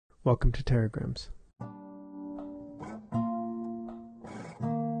Welcome to Teragrams.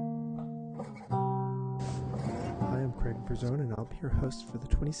 Hi, I'm Craig Verzone, and I'll be your host for the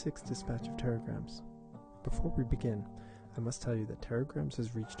 26th dispatch of Teragrams. Before we begin, I must tell you that Teragrams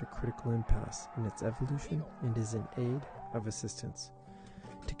has reached a critical impasse in its evolution and is in aid of assistance.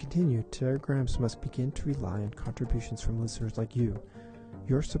 To continue, Teragrams must begin to rely on contributions from listeners like you.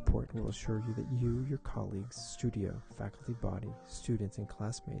 Your support will assure you that you, your colleagues, studio, faculty body, students, and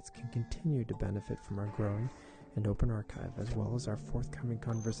classmates can continue to benefit from our growing and open archive as well as our forthcoming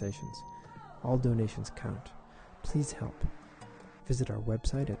conversations. All donations count. Please help. Visit our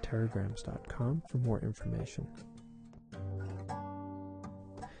website at teragrams.com for more information.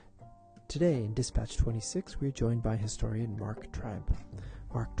 Today in Dispatch 26, we are joined by historian Mark Tribe.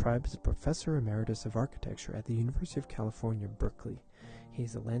 Mark Tribe is a professor emeritus of architecture at the University of California, Berkeley. He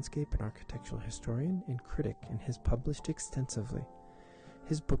is a landscape and architectural historian and critic and has published extensively.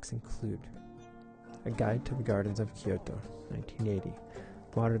 His books include A Guide to the Gardens of Kyoto, 1980,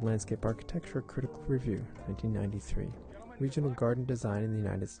 Modern Landscape Architecture, a Critical Review, 1993, Regional Garden Design in the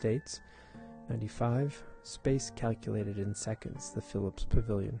United States, 95, Space Calculated in Seconds, The Phillips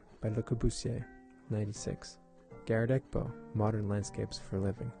Pavilion, by Le Corbusier, 96, Gerard Ekbo, Modern Landscapes for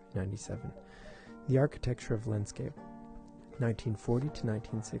Living, 97, The Architecture of Landscape, 1940 to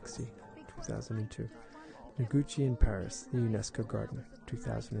 1960, 2002. Noguchi in Paris, The UNESCO Garden,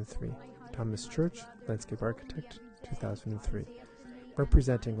 2003. Thomas Church, Landscape Architect, 2003.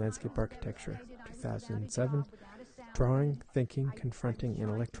 Representing Landscape Architecture, 2007. Drawing, Thinking, Confronting an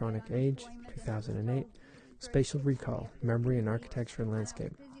Electronic Age, 2008. Spatial Recall, Memory in Architecture and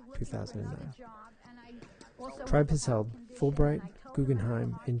Landscape, 2009. Tribe has held Fulbright,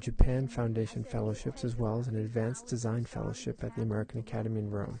 Guggenheim, and Japan Foundation Fellowships as well as an Advanced Design Fellowship at the American Academy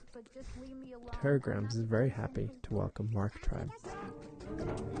in Rome. Teragrams is very happy to welcome Mark Tribe.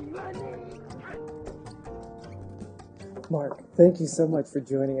 Mark, thank you so much for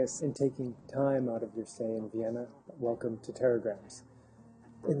joining us and taking time out of your stay in Vienna. Welcome to Teragrams.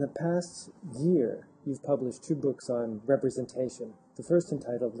 In the past year, you've published 2 books on representation. The first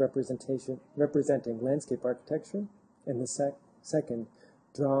entitled Representing Landscape Architecture, and the second,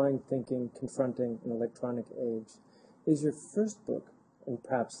 Drawing, Thinking, Confronting an Electronic Age. Is your first book, and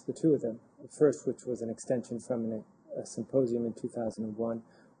perhaps the 2 of them, the first which was an extension from a symposium in 2001,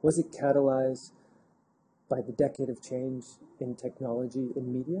 was it catalyzed by the decade of change in technology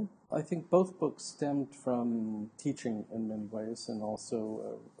in media? I think both books stemmed from teaching in many ways and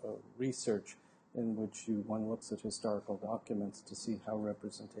also research in which one looks at historical documents to see how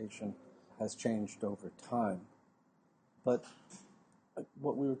representation has changed over time. But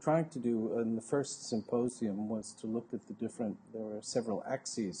what we were trying to do in the first symposium was to look at there were several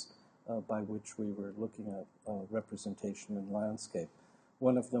axes by which we were looking at representation in landscape.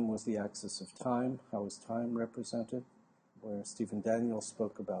 One of them was the axis of time. How is time represented? Where Stephen Daniels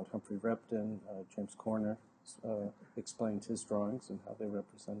spoke about Humphrey Repton, James Corner explained his drawings and how they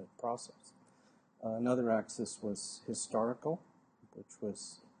represented process. Another axis was historical, which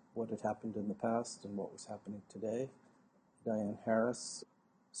was what had happened in the past and what was happening today. Diane Harris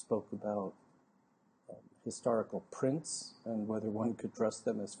spoke about historical prints and whether one could trust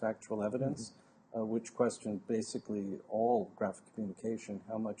them as factual evidence, which questioned basically all graphic communication,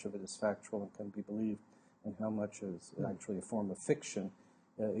 how much of it is factual and can be believed, and how much is actually a form of fiction,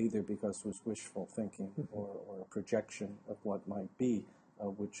 either because it was wishful thinking or a projection of what might be,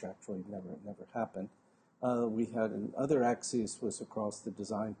 which actually never happened. We had another axis was across the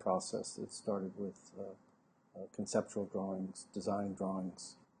design process. It started with conceptual drawings, design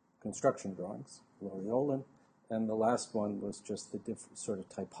drawings, construction drawings, Laurie Olin, and the last one was just the different sort of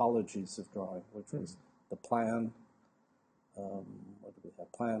typologies of drawing, which was the plan. What do we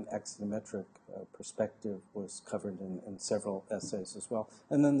have? Plan, axionometric, perspective was covered in several essays as well.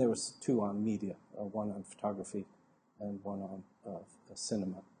 And then there was 2 on media, one on photography and one on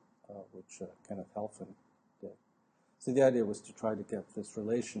cinema, which Kenneth Helfand did. So the idea was to try to get this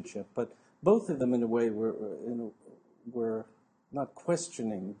relationship, but both of them in a way were not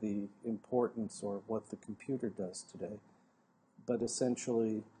questioning the importance or what the computer does today, but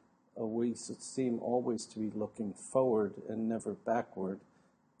essentially we seem always to be looking forward and never backward,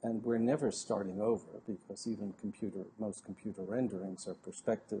 and we're never starting over because even most computer renderings are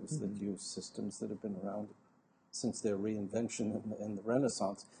perspectives that use systems that have been around since their reinvention in the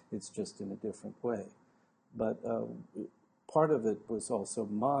Renaissance. It's just in a different way. But part of it was also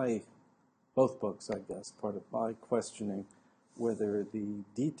both books, I guess, part of my questioning whether the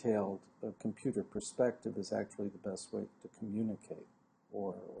detailed computer perspective is actually the best way to communicate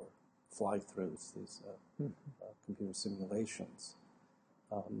or fly-throughs, these computer simulations.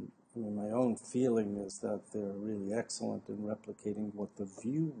 I mean, my own feeling is that they're really excellent in replicating what the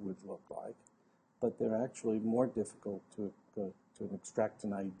view would look like, but they're actually more difficult to extract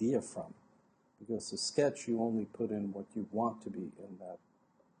an idea from, because a sketch, you only put in what you want to be in that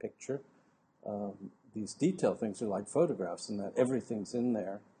picture. These detailed things are like photographs in that everything's in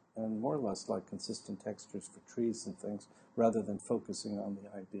there, and more or less like consistent textures for trees and things, rather than focusing on the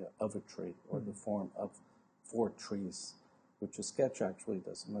idea of a tree or the form of 4 trees, which a sketch actually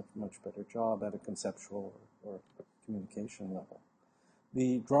does a much, much better job at a conceptual or communication level.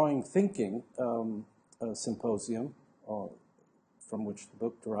 The Drawing Thinking symposium, from which the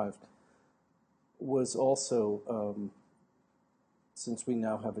book derived, was also, since we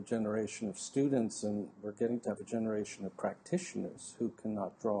now have a generation of students and we're getting to have a generation of practitioners who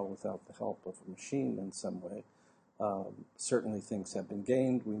cannot draw without the help of a machine in some way, certainly things have been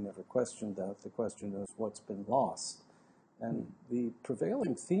gained. We never questioned that. The question is what's been lost. And the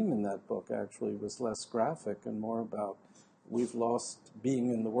prevailing theme in that book actually was less graphic and more about we've lost being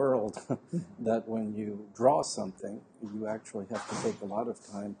in the world, that when you draw something, you actually have to take a lot of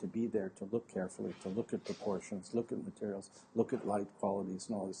time to be there, to look carefully, to look at proportions, look at materials, look at light qualities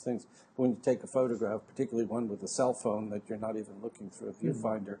and all these things. When you take a photograph, particularly one with a cell phone that you're not even looking through a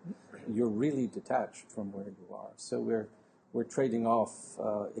viewfinder, you're really detached from where you are. So we're trading off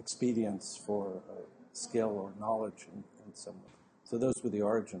expedience for skill or knowledge in some way. So those were the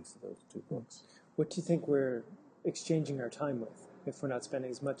origins of those 2 books. What do you think we're exchanging our time with, if we're not spending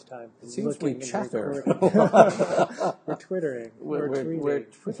as much time it seems looking we chatter. We're twittering, we're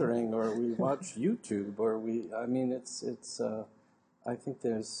twittering, or we watch YouTube, or I mean, it's I think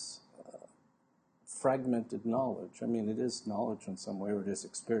there's fragmented knowledge. I mean, it is knowledge in some way, or it is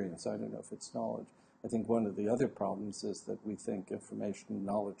experience. I don't know if it's knowledge. I think one of the other problems is that we think information and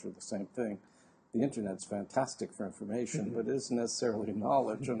knowledge are the same thing. The Internet's fantastic for information, but it isn't necessarily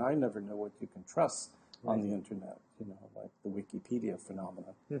knowledge, and I never know what you can trust on the Internet, like the Wikipedia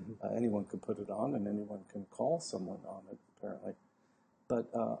phenomenon. Anyone can put it on, and anyone can call someone on it, apparently. But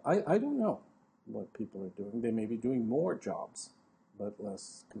I don't know what people are doing. They may be doing more jobs, but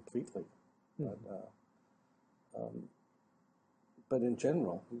less completely. But in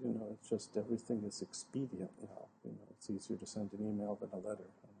general, it's just everything is expedient now. It's easier to send an email than a letter,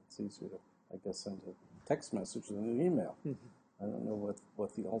 and it's easier to, I guess, send a text message than an email. I don't know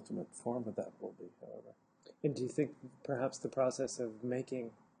what the ultimate form of that will be, however. And do you think perhaps the process of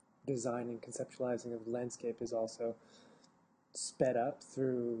making, designing, conceptualizing of the landscape is also sped up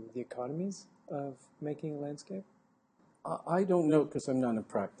through the economies of making a landscape? I don't know, because I'm not in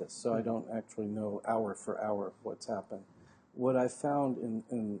practice, so I don't actually know hour for hour what's happened. What I found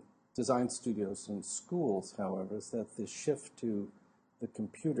in design studios and schools, however, is that the shift to the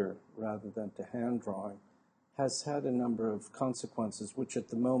computer rather than to hand drawing has had a number of consequences, which at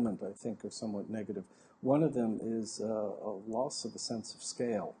the moment I think are somewhat negative. One of them is a loss of a sense of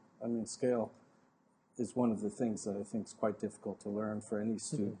scale. I mean, scale is one of the things that I think is quite difficult to learn for any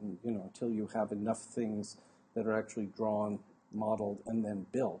student, until you have enough things that are actually drawn, modeled, and then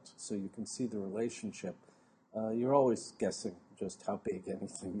built, so you can see the relationship. You're always guessing just how big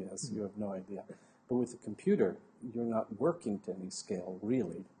anything is. You have no idea. But with a computer, you're not working to any scale,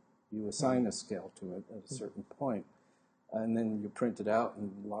 really. You assign a scale to it at a certain point, and then you print it out,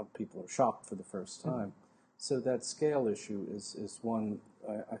 and a lot of people are shocked for the first time. So that scale issue is one,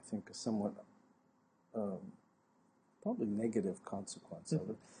 I think, a somewhat probably negative consequence of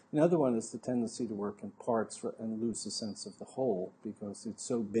it. Another one is the tendency to work in parts and lose a sense of the whole, because it's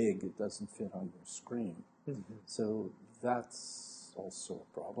so big it doesn't fit on your screen. So that's also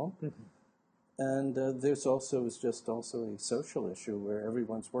a problem. And there's also a social issue where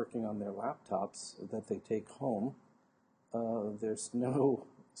everyone's working on their laptops that they take home. There's no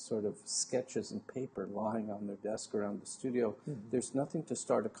sort of sketches and paper lying on their desk around the studio. There's nothing to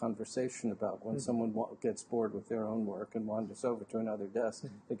start a conversation about when someone gets bored with their own work and wanders over to another desk.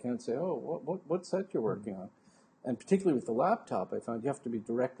 They can't say, oh, what's that you're working on? And particularly with the laptop, I found you have to be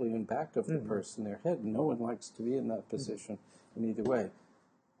directly in back of the person, their head. No one likes to be in that position in either way.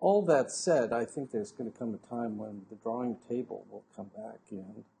 All that said, I think there's going to come a time when the drawing table will come back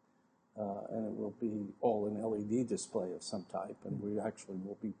in, and it will be all an LED display of some type, and we actually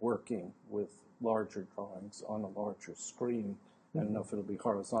will be working with larger drawings on a larger screen. I don't know if it'll be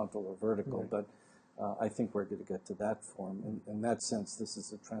horizontal or vertical, but I think we're going to get to that form. In that sense, this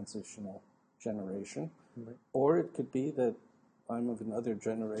is a transitional generation. Or it could be that I'm of another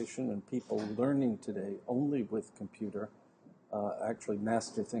generation, and people learning today only with computer actually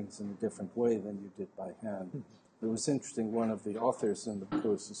master things in a different way than you did by hand. It was interesting, one of the authors in the book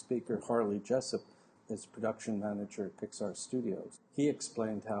was the speaker, Harley Jessup, is production manager at Pixar Studios. He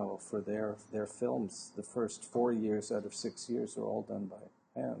explained how for their films, the first 4 years out of 6 years are all done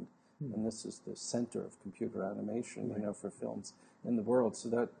by hand. And this is the center of computer animation, for films in the world. So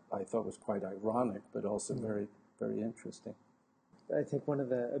that I thought was quite ironic, but also very, very interesting. I think one of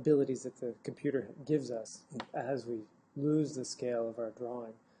the abilities that the computer gives us as we lose the scale of our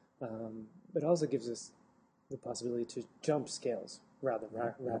drawing, but also gives us the possibility to jump scales rather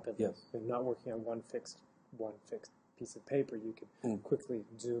rapidly. Yes. You're not working on one fixed piece of paper. You can quickly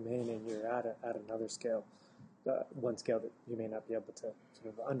zoom in, and you're at another scale, one scale that you may not be able to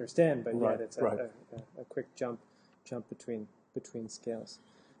sort of understand, but yet it's a quick jump between scales.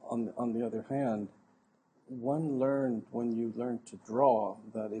 On the other hand, one learned when you learn to draw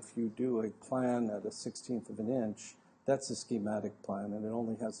that if you do a plan at a 16th of an inch, that's a schematic plan, and it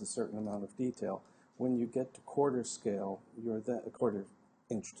only has a certain amount of detail. When you get to quarter scale, a quarter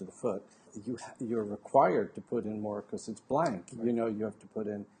inch to the foot, you're required to put in more because it's blank. Right. You have to put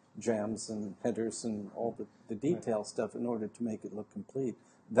in jams and headers and all the detail stuff in order to make it look complete.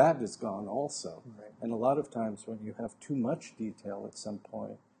 That is gone also. Right. And a lot of times when you have too much detail at some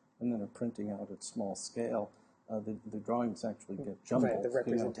point and then are printing out at small scale, the drawings actually get jumbled. Right, the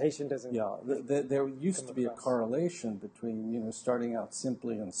representation doesn't... Yeah, there used to be a correlation between, starting out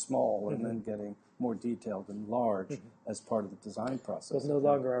simply and small and then getting more detailed and large as part of the design process. Well, no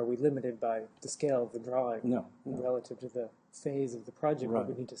longer are we limited by the scale of the drawing no. relative to the phase of the project, right.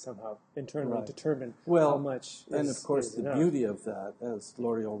 but we need to somehow internally determine how much and of course the enough. Beauty of that, as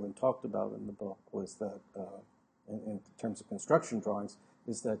Laurie Olin talked about in the book, was that in terms of construction drawings,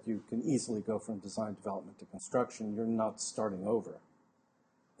 is that you can easily go from design development to construction. You're not starting over.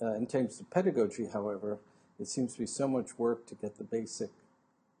 In terms of pedagogy, however, it seems to be so much work to get the basic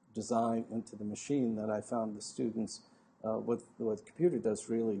design into the machine that I found the students, what the computer does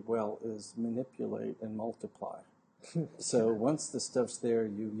really well is manipulate and multiply. So once the stuff's there,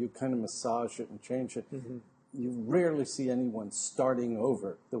 you kind of massage it and change it. You rarely see anyone starting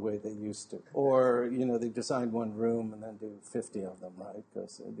over the way they used to. Or, they design one room and then do 50 of them, right?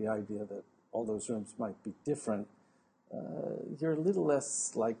 Because the idea that all those rooms might be different, you're a little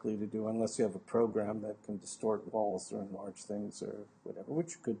less likely to do unless you have a program that can distort walls or enlarge things or whatever,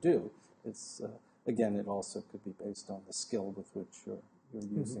 which you could do. It's, again, it also could be based on the skill with which you're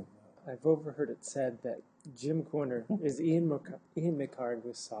using. I've overheard it said that Jim Corner is Ian McHarg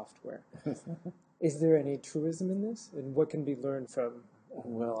with software. Is there any truism in this? And what can be learned from...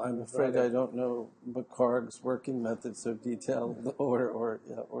 Well, I'm afraid I don't know McHarg's working methods of detail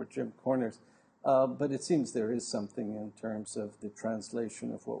or Jim Corner's. But it seems there is something in terms of the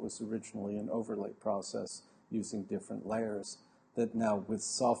translation of what was originally an overlay process using different layers, that now with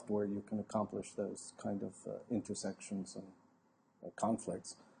software you can accomplish those kind of intersections and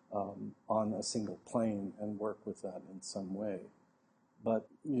conflicts on a single plane and work with that in some way. But,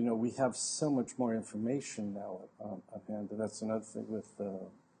 we have so much more information now at hand. That's another thing with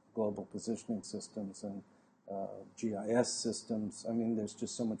global positioning systems and GIS systems. I mean, there's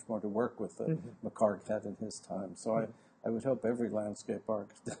just so much more to work with that McHarg had in his time. So I would hope every landscape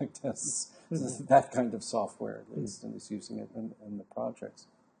architect has that kind of software, at least, and is using it in the projects.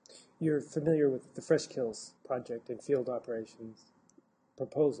 You're familiar with the Fresh Kills project and field operations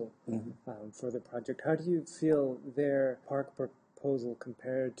proposal for the project. How do you feel their park proposal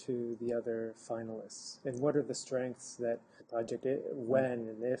compared to the other finalists? And what are the strengths that the project, when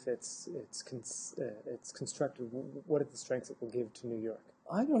and if it's constructed, what are the strengths it will give to New York?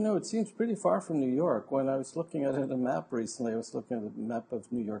 I don't know. It seems pretty far from New York. When I was looking at a map recently, I was looking at a map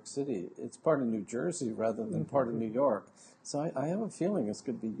of New York City. It's part of New Jersey rather than part of New York. So I have a feeling it's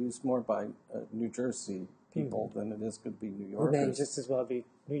going to be used more by New Jersey people than it is going to be New Yorkers. Who may just as well be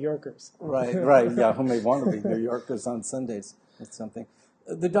New Yorkers. Right, yeah, who may want to be New Yorkers on Sundays. That's something.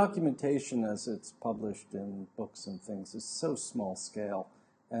 The documentation as it's published in books and things is so small scale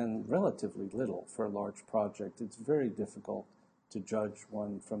and relatively little for a large project. It's very difficult to judge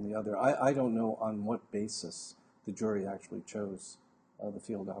one from the other. I don't know on what basis the jury actually chose the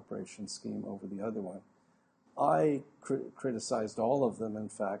field operations scheme over the other one. I criticized all of them, in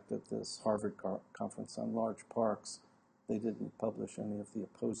fact, at this Harvard conference on large parks. They didn't publish any of the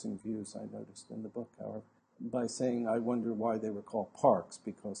opposing views I noticed in the book, however, by saying I wonder why they were called parks,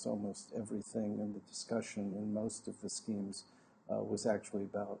 because almost everything in the discussion in most of the schemes was actually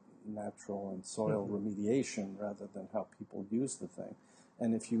about natural and soil remediation rather than how people use the thing.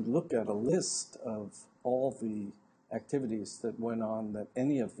 And if you look at a list of all the activities that went on that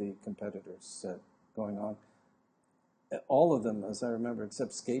any of the competitors said going on, all of them, as I remember,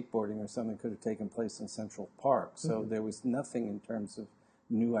 except skateboarding or something, could have taken place in Central Park. So there was nothing in terms of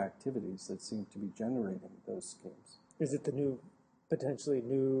new activities that seem to be generating those schemes. Is it the potentially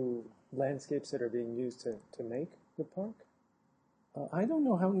new landscapes that are being used to make the park? I don't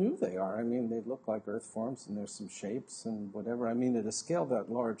know how new they are. I mean, they look like earth forms, and there's some shapes and whatever. I mean, at a scale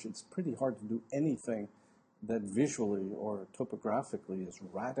that large, it's pretty hard to do anything that visually or topographically is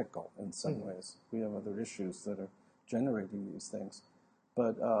radical in some ways. We have other issues that are generating these things.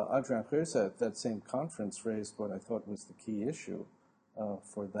 But Adrian Geurse at that same conference raised what I thought was the key issue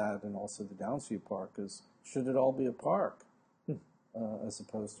for that, and also the Downsview Park, is should it all be a park as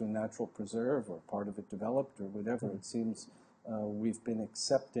opposed to a natural preserve or part of it developed or whatever? It seems we've been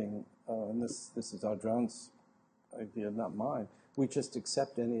accepting, and this is Adrian's idea, not mine. We just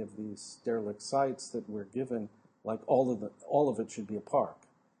accept any of these derelict sites that we're given, like all of it should be a park,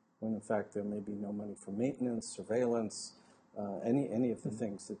 when in fact there may be no money for maintenance, surveillance, any of the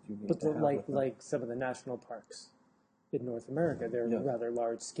things that you need but to have. Like some of the national parks in North America, they're rather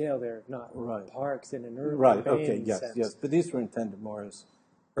large scale. They're not parks in an urban sense. Yes. But these were intended more as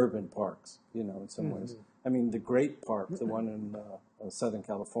urban parks, in some ways. I mean, the Great Park, the one in Southern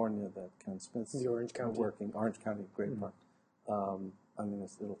California that Ken Smith's the Orange County Great Park. I mean,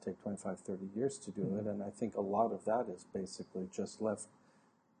 it'll take 25, 30 years to do it, and I think a lot of that is basically just left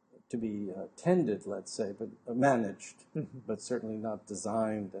to be tended, let's say, but managed, but certainly not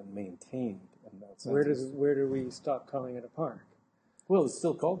designed and maintained in that sense. Where do we stop calling it a park? Well, it's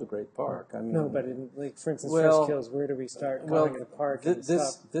still called the Great Park. I mean, no, but for instance, Fresh Kills, where do we start calling it a park?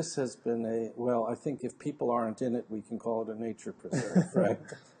 This has been I think if people aren't in it, we can call it a nature preserve, right?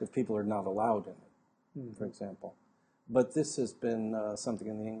 If people are not allowed in it, for example. But this has been something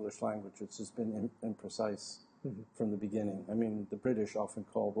in the English language which has been imprecise from the beginning. I mean, the British often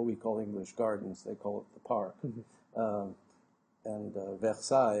call what we call English gardens, they call it the park. And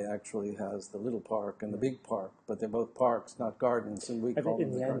Versailles actually has the little park and the big park, but they're both parks, not gardens, and we call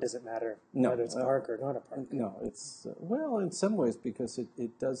them in the end, does it matter whether it's a park or not a park? No, it's, well, in some ways, because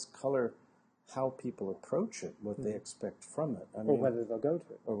it does color how people approach it, what they expect from it. Or whether they'll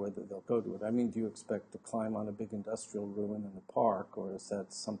go to it. I mean, do you expect to climb on a big industrial ruin in a park, or is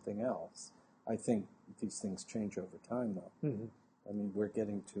that something else? I think these things change over time, though. I mean, we're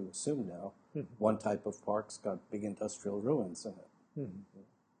getting to assume now one type of park's got big industrial ruins in it.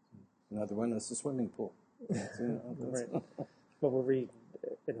 Another one is a swimming pool. Right. But we're,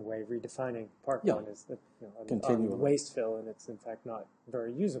 in a way, redefining park one as a waste fill, and it's in fact not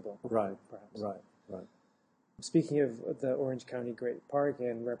very usable. Right, perhaps. Right. Speaking of the Orange County Great Park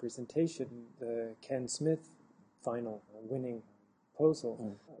and representation, the Ken Smith final winning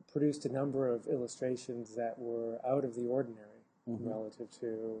proposal produced a number of illustrations that were out of the ordinary relative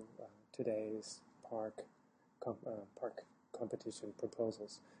to today's park competition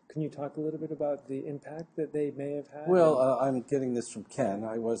proposals. Can you talk a little bit about the impact that they may have had? Well, I'm getting this from Ken.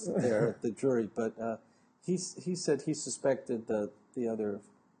 I wasn't there at the jury, but he said he suspected that the other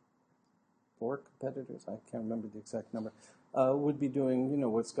 4 competitors, I can't remember the exact number, would be doing,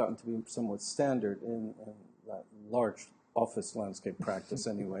 what's gotten to be somewhat standard in large office landscape practice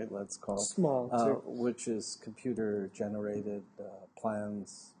anyway, let's call it. Small, which is computer-generated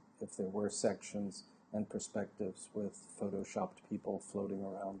plans, if there were sections, and perspectives with photoshopped people floating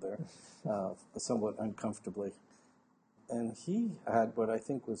around there somewhat uncomfortably. And he had what I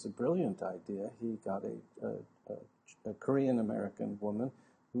think was a brilliant idea. He got a Korean-American woman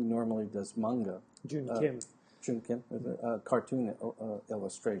who normally does manga. Jun Kim, cartoon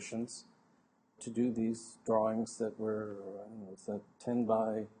illustrations, to do these drawings that were, I don't know, was that 10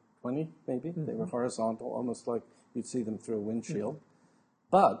 by 20, maybe? They were horizontal, almost like you'd see them through a windshield.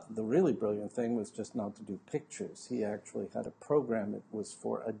 But the really brilliant thing was just not to do pictures. He actually had a program. It was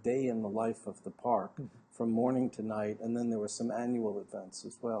for a day in the life of the park, from morning to night, and then there were some annual events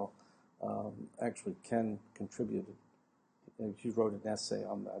as well. Actually, Ken contributed. He wrote an essay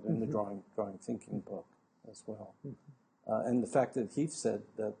on that in the drawing thinking book as well. And the fact that he said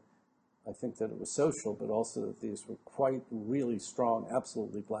that, I think that it was social, but also that these were quite really strong,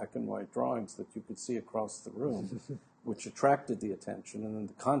 absolutely black and white drawings that you could see across the room, which attracted the attention, and then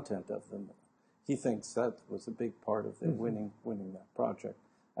the content of them. He thinks that was a big part of their winning that project.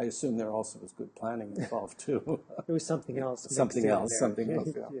 I assume there also was good planning involved too. It was something else. Something else.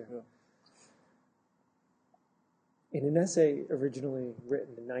 Yeah. In an essay originally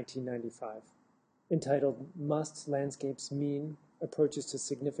written in 1995, entitled "Must Landscapes Mean? Approaches to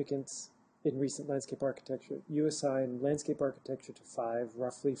Significance in Recent Landscape Architecture," you assign landscape architecture to 5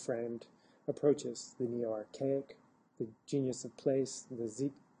 roughly framed approaches: the neo-archaic, the genius of place, the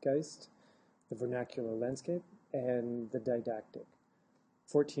zeitgeist, the vernacular landscape, and the didactic.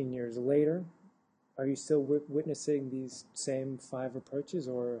 14 years later, Are you still witnessing these same 5 approaches,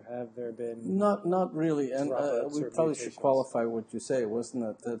 or have there been not really? And dropouts we or probably should mutations? qualify what you say. It wasn't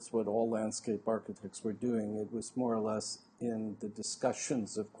that that's what all landscape architects were doing. It was more or less in the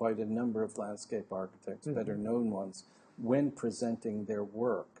discussions of quite a number of landscape architects, better known ones, when presenting their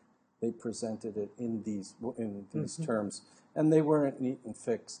work, they presented it in these terms. And they weren't neat and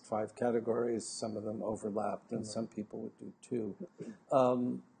fixed 5 categories. Some of them overlapped, and some people would do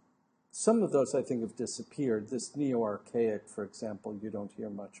 2. Some of those, I think, have disappeared. This neo-archaic, for example, you don't hear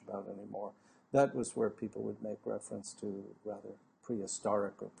much about anymore. That was where people would make reference to rather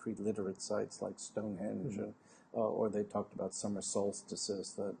prehistoric or pre-literate sites like Stonehenge, or they talked about summer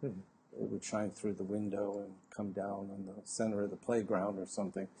solstices that it would shine through the window and come down in the center of the playground or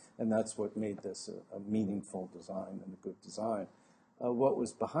something. And that's what made this a meaningful design and a good design. What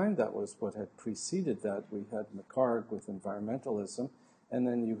was behind that was what had preceded that. We had McHarg with environmentalism, and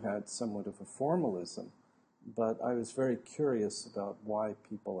then you had somewhat of a formalism. But I was very curious about why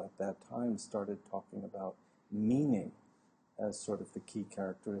people at that time started talking about meaning as sort of the key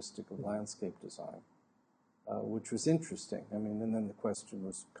characteristic of landscape design, which was interesting. I mean, and then the question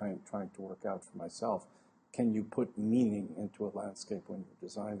was kind of trying to work out for myself, can you put meaning into a landscape when you're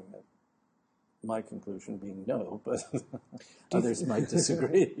designing it? My conclusion being no, but others might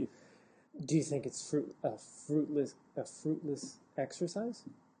disagree. Do you think it's a fruitless exercise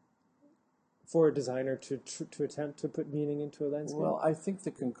for a designer to attempt to put meaning into a landscape? Well, I think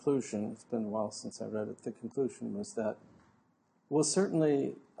the conclusion, it's been a while since I read it, the conclusion was that, well,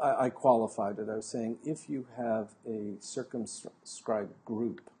 certainly I qualified it. I was saying if you have a circumscribed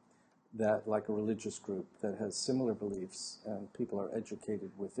group, that like a religious group that has similar beliefs and people are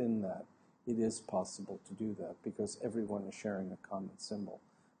educated within that, it is possible to do that because everyone is sharing a common symbol.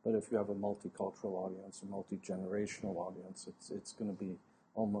 But if you have a multicultural audience, a multi-generational audience, it's going to be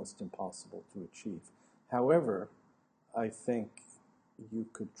almost impossible to achieve. However, I think you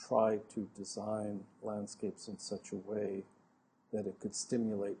could try to design landscapes in such a way that it could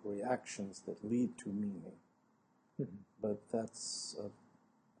stimulate reactions that lead to meaning. But that's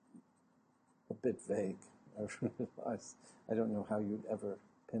a bit vague. I don't know how you'd ever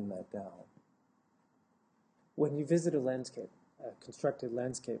pin that down. When you visit a landscape, a constructed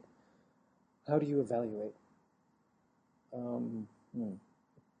landscape, how do you evaluate?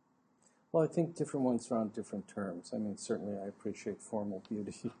 Well, I think different ones are on different terms. I mean, certainly I appreciate formal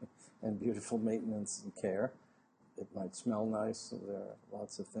beauty and beautiful maintenance and care. It might smell nice. There are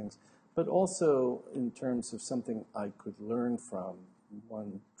lots of things. But also in terms of something I could learn from,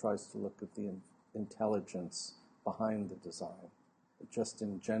 one tries to look at the intelligence behind the design. Just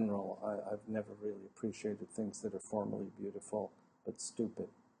in general, I've never really appreciated things that are formally beautiful but stupid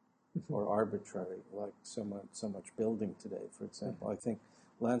or arbitrary, like so much building today, for example. I think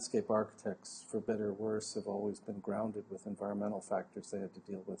landscape architects, for better or worse, have always been grounded with environmental factors they had to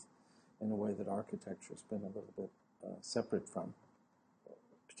deal with in a way that architecture has been a little bit separate from,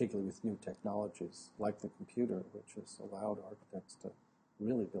 particularly with new technologies like the computer, which has allowed architects to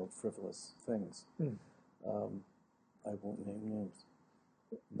really build frivolous things. I won't name names.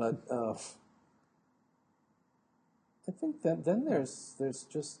 But I think that then there's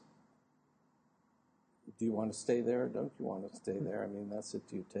just, do you want to stay there or don't you want to stay there? I mean, that's it.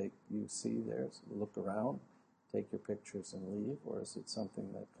 Do you see there, look around, take your pictures and leave, or is it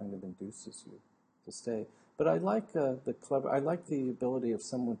something that kind of induces you to stay? But I like I like the ability of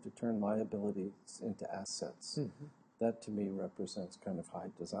someone to turn liabilities into assets. That to me represents kind of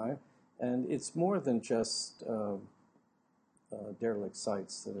high design. And it's more than just derelict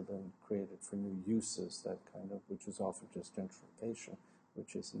sites that have been created for new uses, that kind of, which is often just gentrification,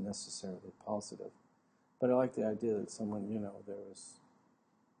 which isn't necessarily positive. But I like the idea that someone, there was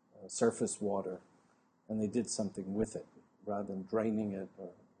surface water, and they did something with it, rather than draining it, or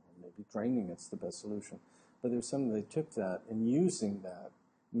maybe draining it's the best solution. But there's something, they took that, and using that,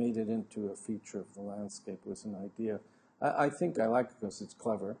 made it into a feature of the landscape, was an idea. I think I like it because it's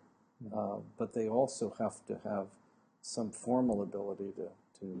clever, but they also have to have some formal ability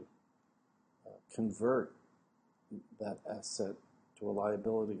to convert that asset to a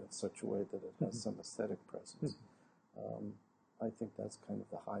liability in such a way that it has some aesthetic presence. I think that's kind of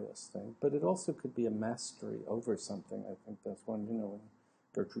the highest thing. But it also could be a mastery over something. I think that's one, in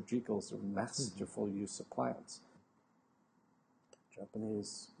Gertrude Jekyll's masterful use of plants.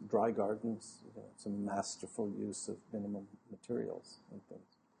 Japanese dry gardens, it's a masterful use of minimum materials and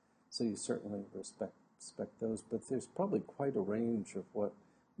things. So you certainly respect those, but there's probably quite a range of what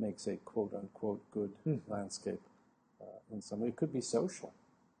makes a quote-unquote good landscape. In some way, it could be social.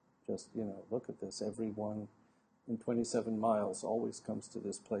 Just, look at this. Everyone in 27 miles always comes to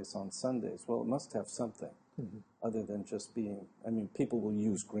this place on Sundays. Well, it must have something other than just being, I mean, people will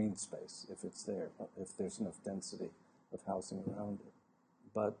use green space if it's there, if there's enough density of housing around it.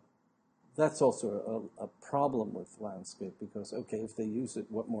 But that's also a problem with landscape because, okay, if they use it,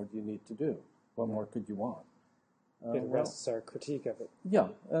 what more do you need to do? What more could you want? It rests our critique of it. Yeah,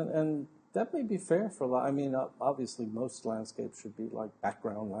 and that may be fair for, I mean, obviously most landscapes should be like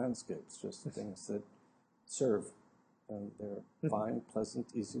background landscapes, just things that serve. And they're fine, pleasant,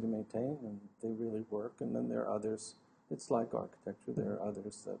 easy to maintain, and they really work. And then there are others, it's like architecture, there are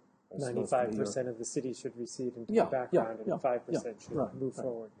others that 95% of the city should recede into the background, and 5% should move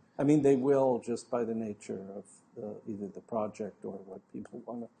forward. I mean, they will just by the nature of either the project or what people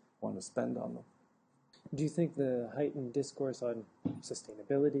want to spend on them. Do you think the heightened discourse on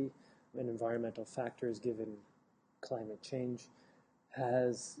sustainability and environmental factors given climate change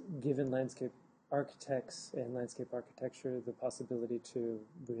has given landscape architects and landscape architecture the possibility to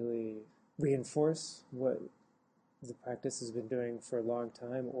really reinforce what the practice has been doing for a long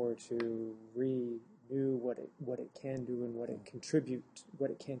time, or to renew what it can do and what it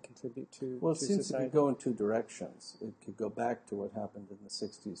can contribute to Well, it seems society? to go in two directions. It could go back to what happened in the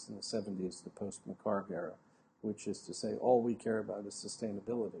 60s and the 70s, the post-McHarg era, which is to say all we care about is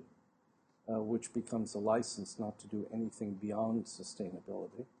sustainability, which becomes a license not to do anything beyond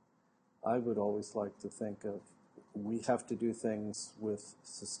sustainability. I would always like to think of, we have to do things with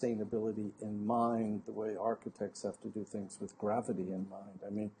sustainability in mind the way architects have to do things with gravity in mind.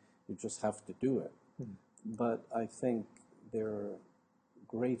 I mean, you just have to do it. But I think there are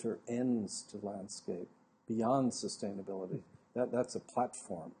greater ends to landscape beyond sustainability. That's a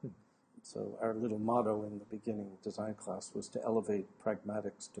platform. So our little motto in the beginning design class was to elevate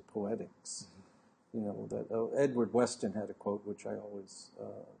pragmatics to poetics. You know, that Edward Weston had a quote which I always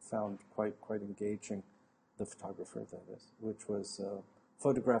found quite engaging, the photographer that is, which was,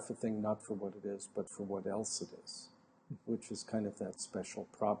 photograph a thing not for what it is, but for what else it is, which is kind of that special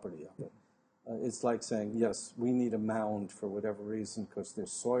property of it. It's like saying, yes, we need a mound for whatever reason because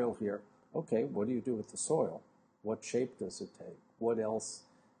there's soil here. Okay, what do you do with the soil? What shape does it take? What else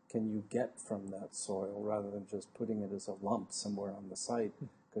can you get from that soil rather than just putting it as a lump somewhere on the site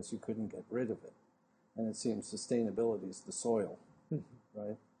because you couldn't get rid of it? And it seems sustainability is the soil,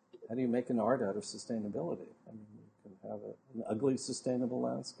 right? How do you make an art out of sustainability? I mean, you can have an ugly sustainable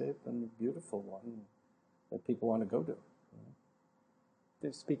landscape and a beautiful one that people want to go to.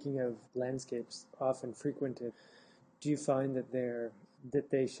 Speaking of landscapes often frequented, do you find that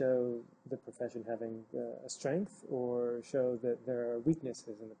they show the profession having a strength, or show that there are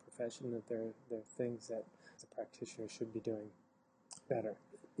weaknesses in the profession, that there are things that the practitioner should be doing better?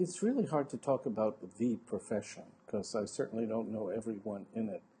 It's really hard to talk about the profession because I certainly don't know everyone in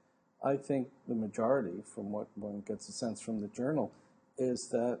it. I think the majority, from what one gets a sense from the journal, is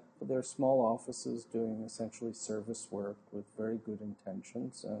that they're small offices doing essentially service work with very good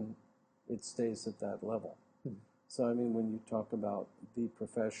intentions, and it stays at that level. So, I mean, when you talk about the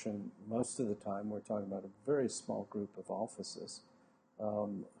profession, most of the time we're talking about a very small group of offices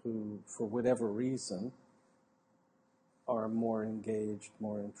who, for whatever reason, are more engaged,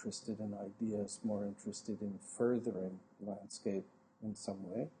 more interested in ideas, more interested in furthering landscape in some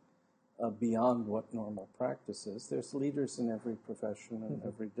way. Beyond what normal practice is. There's leaders in every profession and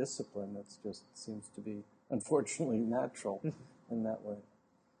every discipline. That just seems to be, unfortunately, natural in that way.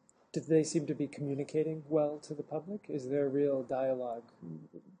 Do they seem to be communicating well to the public? Is there a real dialogue,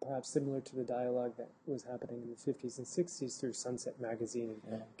 perhaps similar to the dialogue that was happening in the 50s and 60s through Sunset Magazine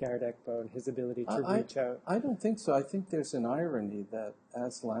and Garrett Ekbo and his ability to reach out? I don't think so. I think there's an irony that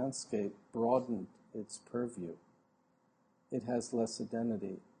as landscape broadened its purview, it has less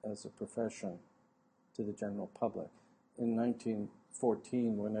identity as a profession to the general public. In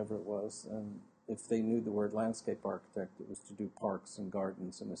 1914, whenever it was, and if they knew the word landscape architect, it was to do parks and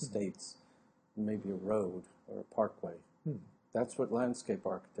gardens and estates, and maybe a road or a parkway. That's what landscape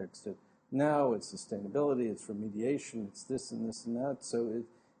architects did. Now it's sustainability, it's remediation, it's this and this and that. So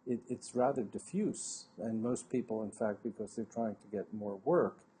it's rather diffuse. And most people, in fact, because they're trying to get more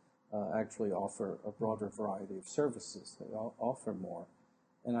work, actually offer a broader variety of services. They offer more.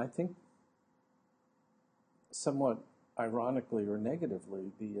 And I think somewhat ironically or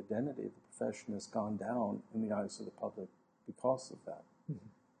negatively, the identity of the profession has gone down in the eyes of the public because of that.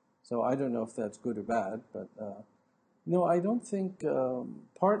 So I don't know if that's good or bad, but no, I don't think,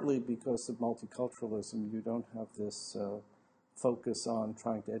 partly because of multiculturalism, you don't have this focus on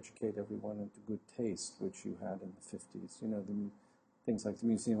trying to educate everyone into good taste, which you had in the 50s. You know, things like the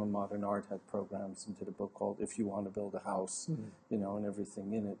Museum of Modern Art had programs and did a book called If You Want to Build a House, and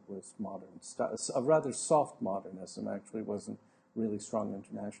everything in it was modern style. A rather soft modernism, actually. Wasn't really strong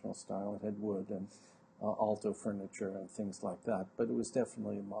international style. It had wood and alto furniture and things like that, but it was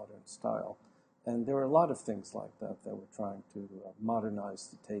definitely a modern style. And there were a lot of things like that were trying to modernize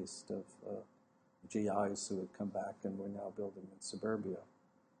the taste of GIs who had come back and were now building in suburbia.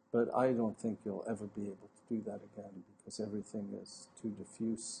 But I don't think you'll ever be able to do that again because everything is too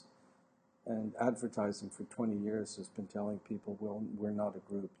diffuse. And advertising for 20 years has been telling people, well, we're not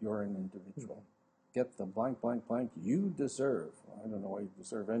a group, you're an individual. Get the blank, blank, blank you deserve. I don't know why you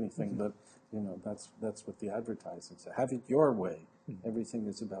deserve anything, but that's what the advertising says. Have it your way. Everything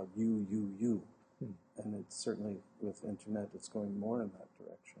is about you, you, you. And it's certainly with internet, it's going more in that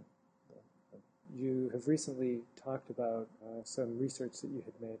direction. You have recently talked about some research that you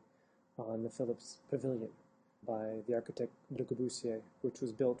had made on the Philips Pavilion by the architect Le Corbusier, which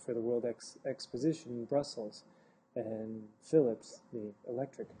was built for the World Exposition in Brussels. And Philips, the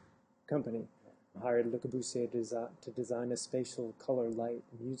electric company, hired Le Corbusier to design a spatial color light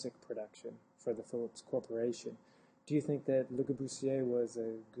music production for the Philips Corporation. Do you think that Le Corbusier was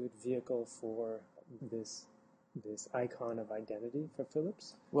a good vehicle for this icon of identity for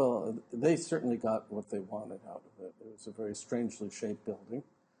Philips? Well, they certainly got what they wanted out of it. It was a very strangely shaped building,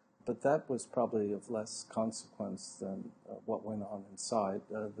 but that was probably of less consequence than what went on inside.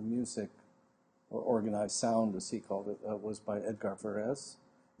 The music, or organized sound, as he called it, was by Edgar Varèse.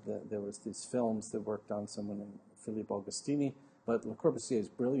 There was these films that worked on someone named Philippe Augustini, but Le Corbusier's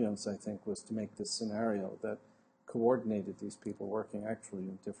brilliance, I think, was to make this scenario that coordinated these people working actually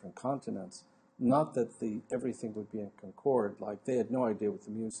in different continents. Not that everything would be in concord, like they had no idea what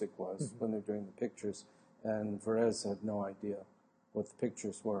the music was when they were doing the pictures, and Varèse had no idea what the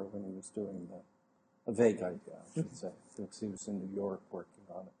pictures were when he was doing a vague idea, I should say, because he was in New York working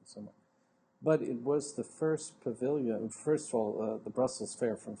on it and so on. But it was the first pavilion. First of all, the Brussels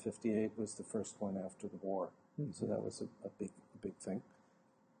Fair from '58 was the first one after the war, so that was a big thing.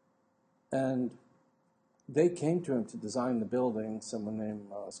 And they came to him to design the building. Someone named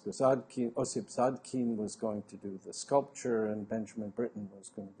Osip Zadkine was going to do the sculpture, and Benjamin Britten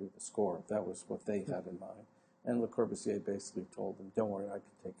was going to do the score. That was what they had in mind. And Le Corbusier basically told them, don't worry, I can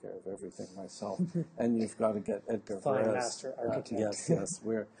take care of everything myself. And you've got to get Edgar Varèse. Fine master architect. Yes.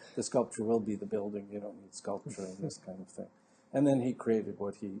 Where the sculpture will be the building. You don't need sculpture and this kind of thing. And then he created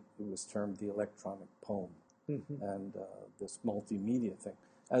what was termed the electronic poem and this multimedia thing.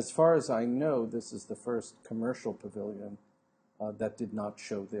 As far as I know, this is the first commercial pavilion that did not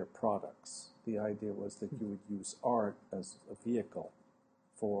show their products. The idea was that you would use art as a vehicle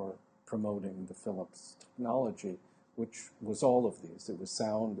for promoting the Philips technology, which was all of these. It was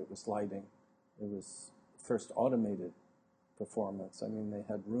sound, it was lighting, it was first automated performance. I mean, they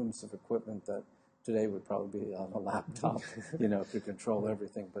had rooms of equipment that today would probably be on a laptop, to control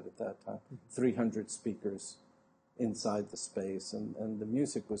everything, but at that time, 300 speakers inside the space, and the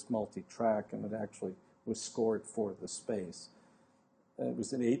music was multi-track, and it actually was scored for the space. And it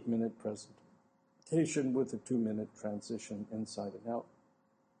was an 8-minute presentation with a 2-minute transition inside and out.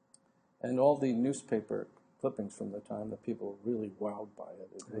 And all the newspaper clippings from the time, the people were really wowed by it.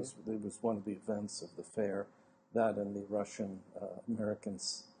 It was one of the events of the fair, that and the Russian-American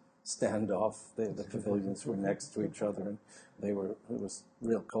standoff. The pavilions were next to each other, and it was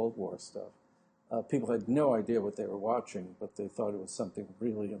real Cold War stuff. People had no idea what they were watching, but they thought it was something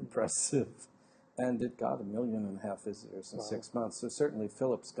really impressive. And it got 1.5 million visitors in 6 months. So certainly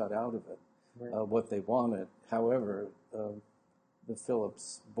Philips got out of it what they wanted. However, the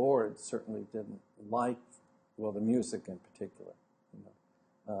Philips board certainly didn't like, the music in particular.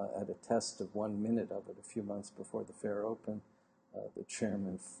 At a test of 1 minute of it a few months before the fair opened, the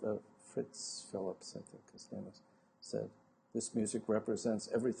chairman, Fritz Philips, I think his name is, said, "This music represents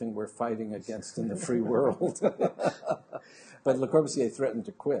everything we're fighting against in the free world." But Le Corbusier threatened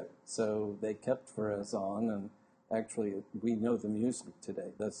to quit, so they kept Varèse on, and actually we know the music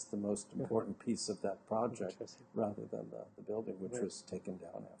today. That's the most important piece of that project, rather than the building, which was taken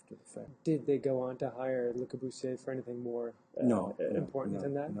down after the fair. Did they go on to hire Le Corbusier for anything more important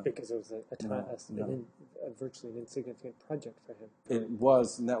than that? No. Because it was virtually an insignificant project for him. It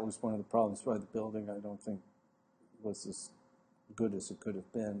was, and that was one of the problems why the building, I don't think, was as good as it could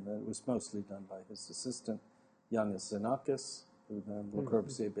have been. It was mostly done by his assistant, Yanis Xenakis, who then Le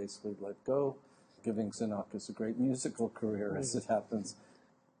Corbusier basically let go, giving Xenakis a great musical career, as it happens.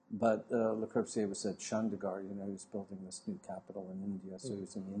 But Le Corbusier was at Chandigarh, he was building this new capital in India, so he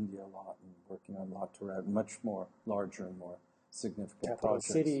was in India a lot and working on La Tourette, much more larger and more significant Capital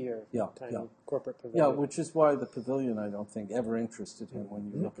projects. city or Yeah, tiny yeah. corporate Yeah, pavilion. which is why the pavilion, I don't think, ever interested him.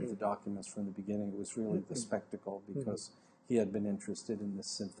 When you look at the documents from the beginning, it was really the spectacle, because he had been interested in this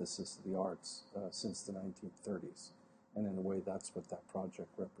synthesis of the arts since the 1930s. And in a way, that's what that project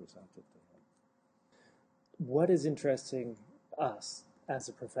represented to him. What is interesting us as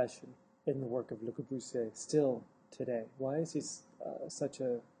a profession in the work of Le Corbusier still today? Why is he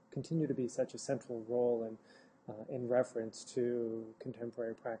continue to be such a central role in reference to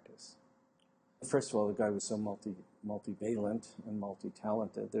contemporary practice? First of all, the guy was so multivalent and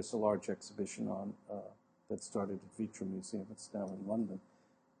multi-talented. There's a large exhibition on that started at Vitra Museum. It's now in London.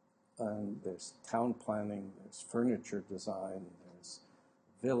 And there's town planning, there's furniture design, there's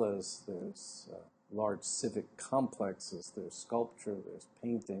villas, there's large civic complexes, there's sculpture, there's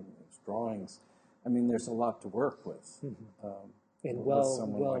painting, there's drawings. I mean, there's a lot to work with. And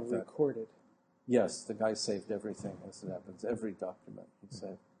someone well like that. recorded. Yes, the guy saved everything, as it happens, every document he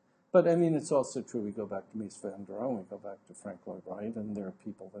saved. But, I mean, it's also true, we go back to Mies van der Rohe, we go back to Frank Lloyd Wright, and there are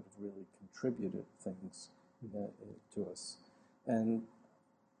people that have really contributed things to us. And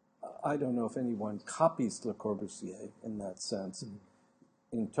I don't know if anyone copies Le Corbusier in that sense,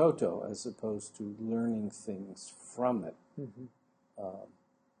 in toto, as opposed to learning things from it.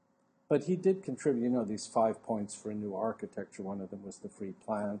 But he did contribute, these 5 points for a new architecture. One of them was the free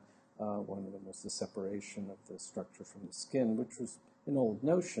plan. One of them was the separation of the structure from the skin, which was an old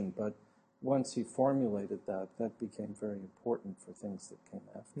notion. But once he formulated that, that became very important for things that came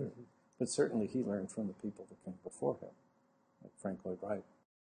after. But certainly he learned from the people that came before him, like Frank Lloyd Wright.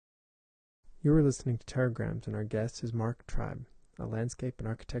 You are listening to Teragrams, and our guest is Mark Tribe, a landscape and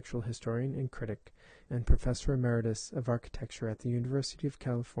architectural historian and critic, and professor emeritus of architecture at the University of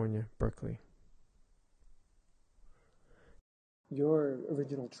California, Berkeley. Your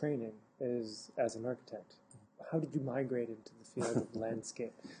original training is as an architect. How did you migrate into the field of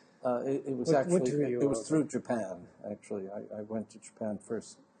landscape? It was through Japan, actually. I went to Japan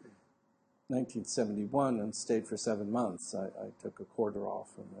first 1971 and stayed for 7 months. I took a quarter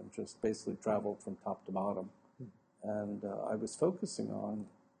off and then just basically traveled from top to bottom. And I was focusing on,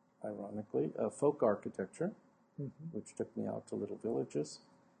 ironically, folk architecture, which took me out to little villages,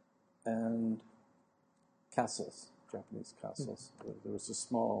 and castles, Japanese castles. There was a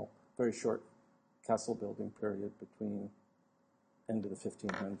small, very short castle building period between end of the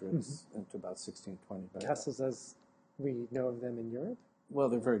 1500s into about 1620. Castles as we know of them in Europe? Well,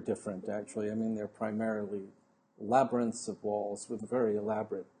 they're very different, actually. I mean, they're primarily labyrinths of walls with a very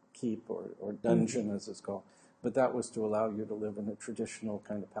elaborate keep or dungeon, as it's called. But that was to allow you to live in a traditional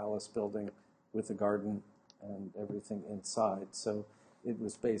kind of palace building with a garden and everything inside. So it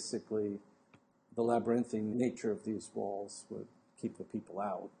was basically the labyrinthine nature of these walls would keep the people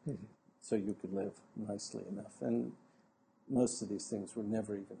out so you could live nicely enough. And most of these things were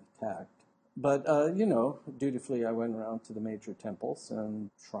never even attacked. But, dutifully I went around to the major temples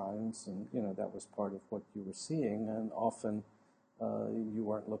and shrines, and, that was part of what you were seeing. And often you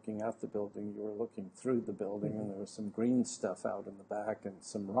weren't looking at the building, you were looking through the building, and there was some green stuff out in the back and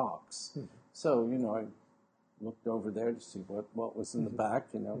some rocks. So, I looked over there to see what was in the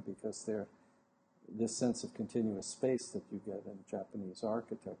back, because this sense of continuous space that you get in Japanese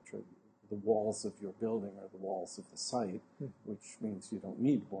architecture, the walls of your building are the walls of the site, which means you don't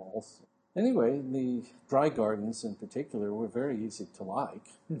need walls. Anyway, the dry gardens in particular were very easy to like,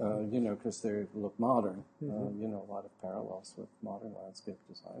 because they look modern. A lot of parallels with modern landscape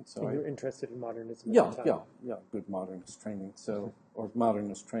design. So you were interested in modernism yeah, at the time. Yeah, good modernist training. Or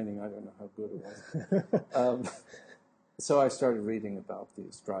modernist training, I don't know how good it was. So I started reading about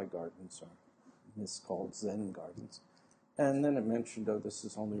these dry gardens, or miscalled Zen gardens. And then it mentioned, this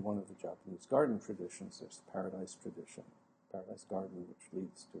is only one of the Japanese garden traditions. There's the Paradise tradition, Paradise Garden, which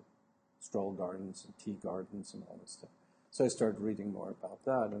leads to stroll gardens and tea gardens and all this stuff. So I started reading more about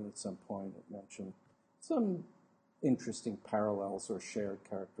that, and at some point it mentioned some interesting parallels or shared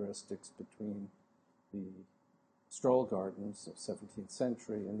characteristics between the stroll gardens of 17th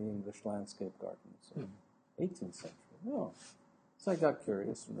century and the English landscape gardens of 18th century. So I got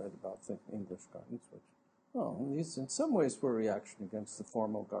curious and read about the English gardens, which, these in some ways were a reaction against the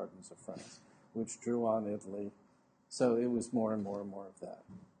formal gardens of France, which drew on Italy. So it was more and more and more of that.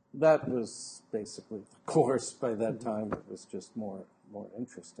 That was basically the course by that time. It was just more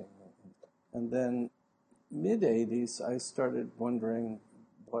interesting. And then mid-'80s, I started wondering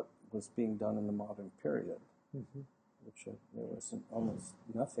what was being done in the modern period, which there was almost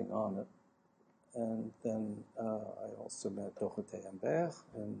nothing on it. And then I also met Dorothée Imbert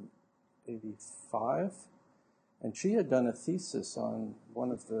in 85, and she had done a thesis on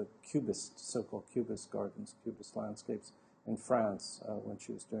one of the so-called Cubist gardens, Cubist landscapes, in France when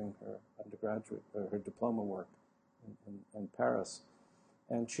she was doing her undergraduate, her diploma work in Paris.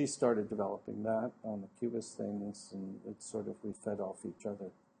 And she started developing that on the Cubist things, and it's sort of, we fed off each other,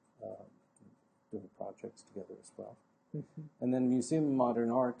 doing projects together as well. Mm-hmm. And then Museum of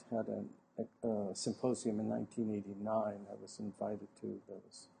Modern Art had a symposium in 1989 I was invited to.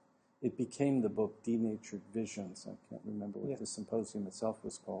 It became the book Denatured Visions. I can't remember what the symposium itself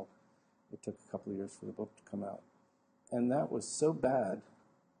was called. It took a couple of years for the book to come out. And that was so bad,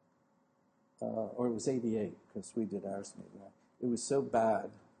 or it was 88, because we did ours in 89. It was so bad,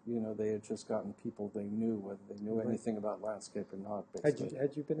 they had just gotten people they knew, whether they knew anything about landscape or not. Basically.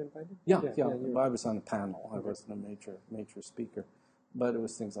 Had you been invited? Yeah. I was on a panel. I wasn't a major speaker. But it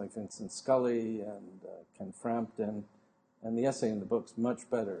was things like Vincent Scully and Ken Frampton. And the essay in the book's much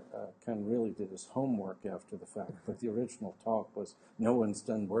better. Ken really did his homework after the fact. But the original talk was, no one's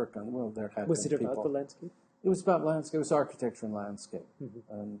done work on, there had was been people. Was it about the landscape? It was about landscape. It was architecture and landscape.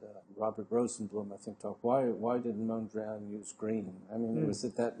 Mm-hmm. And Robert Rosenblum, I think, talked, why did Mondrian use green? I mean, it was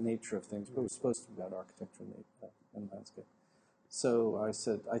that nature of things, but it was supposed to be about architecture and landscape. So I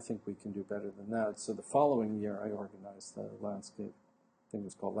said, I think we can do better than that. So the following year, I organized the landscape. I think it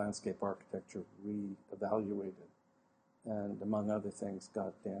was called Landscape Architecture Re-Evaluated. And among other things,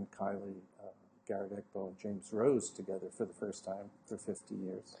 got Dan Kiley, Garrett Ekbo, and James Rose together for the first time for 50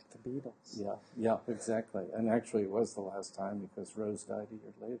 years. Like the Beatles. Yeah, exactly. And actually, it was the last time because Rose died a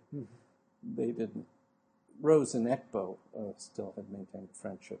year later. Mm-hmm. They didn't. Rose and Ekbo still had maintained a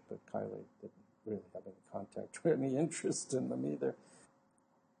friendship, but Kiley didn't really have any contact or any interest in them either.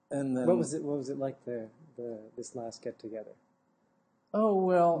 And then, what was it like this last get together? Oh,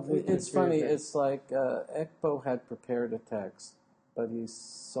 well, it's funny. It's like Ekbo had prepared a text, but he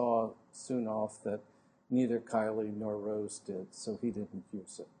saw soon off that neither Kiley nor Rose did, so he didn't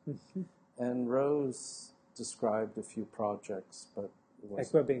use it. Mm-hmm. And Rose described a few projects, but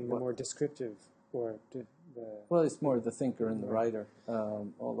Ekbo being the more descriptive, or well, he's more the thinker and the writer,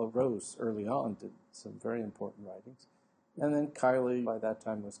 although Rose early on did some very important writings. And then Kiley, by that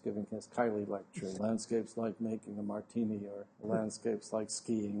time, was giving his Kiley lecture, landscapes like making a martini, or landscapes like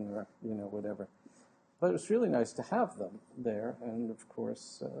skiing, or, whatever. But it was really nice to have them there. And, of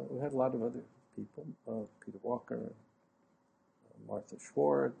course, we had a lot of other people, Peter Walker, Martha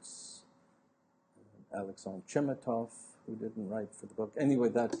Schwartz, Alexandre Chemetov, who didn't write for the book. Anyway,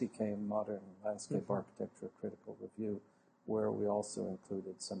 that became Modern Landscape Architecture Critical Review, where we also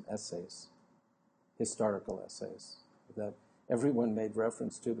included some essays, historical essays, that everyone made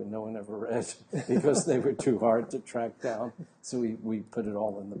reference to, but no one ever read because they were too hard to track down. So we put it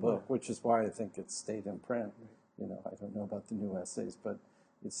all in the book, which is why I think it stayed in print. I don't know about the new essays, but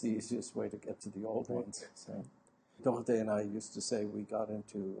it's the easiest way to get to the old ones. So Dorte and I used to say we got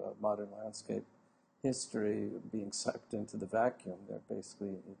into modern landscape history being sucked into the vacuum. There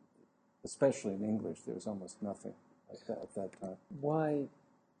basically, especially in English, there was almost nothing like that at that time. Why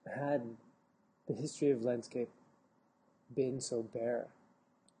had the history of landscape been so bare,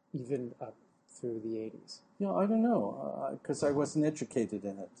 even up through the 80s? I don't know, because I wasn't educated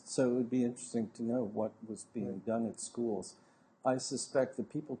in it. So it would be interesting to know what was being done at schools. I suspect the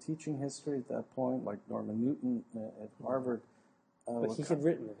people teaching history at that point, like Norman Newton at Harvard, but he had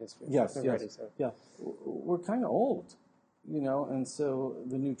written the history. Yes, already, so. yeah. We're kind of old, and so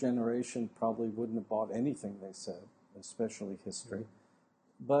the new generation probably wouldn't have bought anything they said, especially history.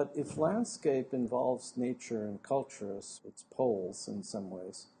 But if landscape involves nature and culture as its poles in some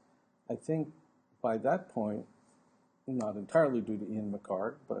ways, I think by that point, not entirely due to Ian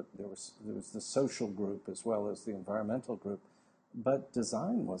McHarg, but there was the social group as well as the environmental group, but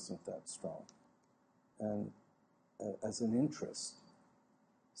design wasn't that strong, and as an interest.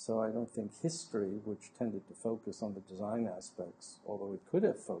 So I don't think history, which tended to focus on the design aspects, although it could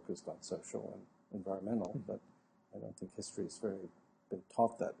have focused on social and environmental, but I don't think history has been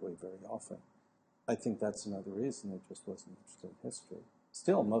taught that way very often. I think that's another reason it just wasn't interested in history.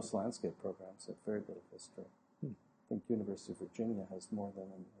 Still, most landscape programs have very little history. I think University of Virginia has more than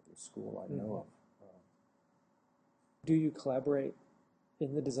any other school I know of. Do you collaborate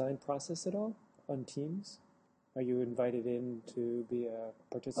in the design process at all, on teams? Are you invited in to be a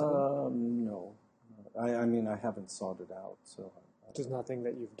participant? No. I mean, I haven't sought it out, so... There's nothing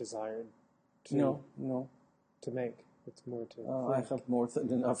that you've desired to... No. To make. It's more to... I have more than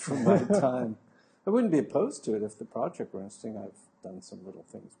enough for my time. I wouldn't be opposed to it if the project were interesting. I've done some little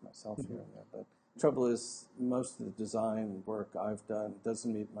things myself here and there, but the trouble is, most of the design work I've done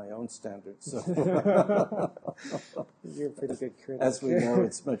doesn't meet my own standards. So You're a pretty good critic. As we know,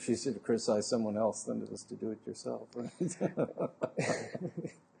 it's much easier to criticize someone else than it is to do it yourself, right?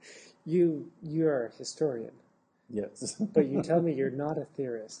 You're a historian. Yes. But you tell me you're not a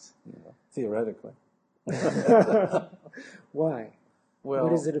theorist. Yeah, theoretically. Why? Well,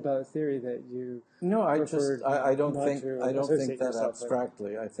 What is it about theory that you no, I don't not think to I don't associate think that yourself with?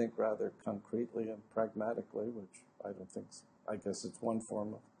 abstractly. I think rather concretely and pragmatically, which I don't think. I guess it's one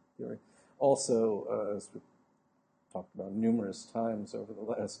form of theory. Also, as we talked about numerous times over the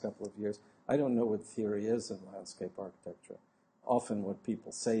last couple of years, I don't know what theory is in landscape architecture. Often, what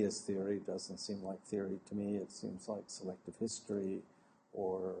people say is theory doesn't seem like theory to me. It seems like selective history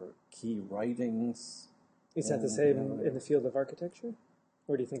or key writings. Is that the same in the field of architecture?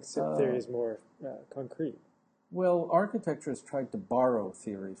 Or do you think theory is more concrete? Well, architecture has tried to borrow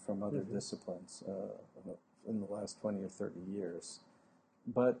theory from other disciplines in the last 20 or 30 years.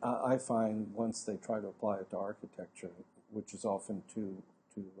 But I find once they try to apply it to architecture, which is often too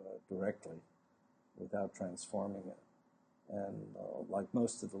directly, without transforming it. And like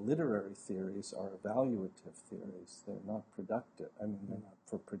most of the literary theories are evaluative theories. They're not productive. I mean, they're not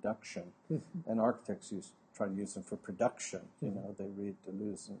for production. And architects try to use them for production. You know, they read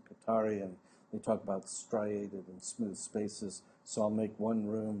Deleuze and Guattari, and they talk about striated and smooth spaces. So I'll make one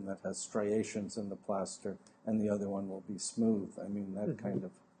room that has striations in the plaster, and the other one will be smooth. I mean, that kind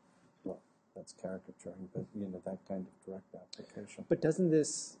of, well, that's caricaturing, but, you know, that kind of direct application. But doesn't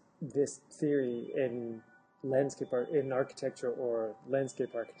this theory in landscape art, in architecture or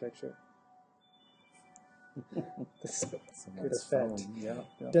landscape architecture, this good effect, Yeah.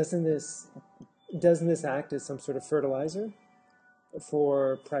 doesn't this act as some sort of fertilizer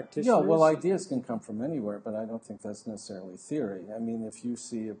for practitioners? Yeah, well, ideas can come from anywhere, but I don't think that's necessarily theory. I mean, if you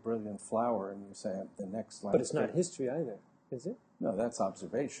see a brilliant flower and you say the next landscape... But it's not history either, is it? No, that's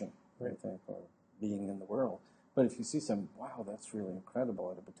observation, right. I think, or being in the world. But if you see some, wow, that's really incredible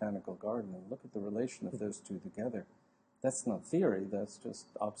at a botanical garden, and look at the relation of those two together, that's not theory, that's just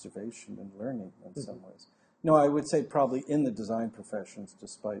observation and learning in some ways. No, I would say probably in the design professions,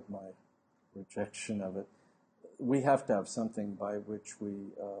 despite my rejection of it, we have to have something by which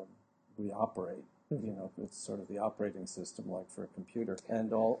we operate. You know, it's sort of the operating system, like for a computer,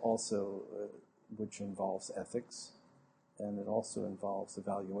 and also which involves ethics, and it also involves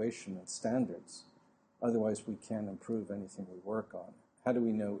evaluation and standards. Otherwise, we can't improve anything we work on. How do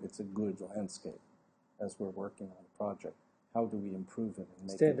we know it's a good landscape as we're working on a project? How do we improve it and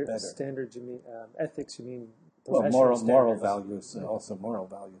make it better? Standards, you mean ethics, you mean well, moral values, also moral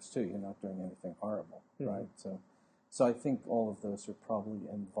values too. You're not doing anything horrible, right? So I think all of those are probably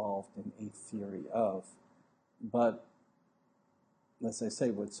involved in a theory of, but as I say,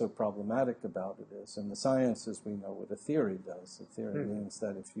 what's so problematic about it is, in the sciences we know what a theory does. A theory means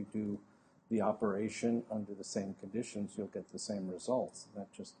that if you do the operation under the same conditions, you'll get the same results.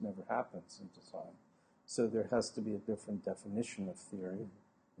 That just never happens in design. So there has to be a different definition of theory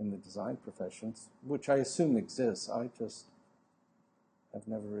in the design professions, which I assume exists. I just have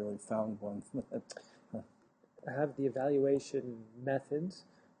never really found one that... Have the evaluation methods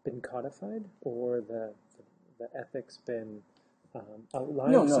been codified, or the ethics been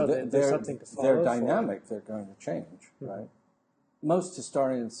outlined? No, so there's something to follow? They're dynamic. They're going to change, right? Most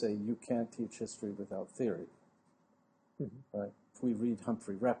historians say you can't teach history without theory, right? If we read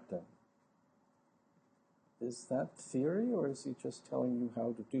Humphrey Repton, is that theory, or is he just telling you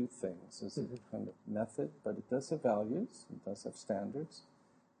how to do things? Is it kind of method? But it does have values. It does have standards.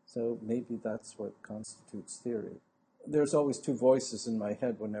 So maybe that's what constitutes theory. There's always two voices in my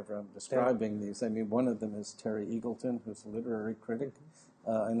head whenever I'm describing these. I mean, one of them is Terry Eagleton, who's a literary critic,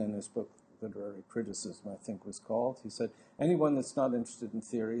 and in his book, Literary Criticism, I think was called, he said, anyone that's not interested in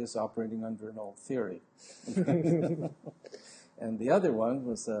theory is operating under an old theory. And the other one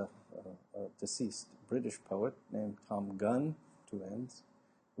was a deceased British poet named Tom Gunn, two N's,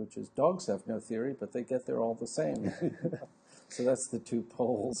 which is dogs have no theory, but they get there all the same. So that's the two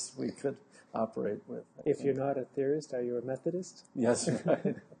poles we could operate with. If you're not a theorist, are you a Methodist? Yes,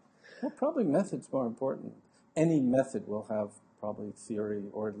 right. Well, probably method's more important. Any method will have probably theory,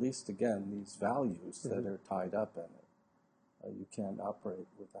 or at least, again, these values that are tied up in it. You can't operate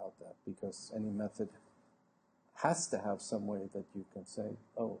without that, because any method has to have some way that you can say,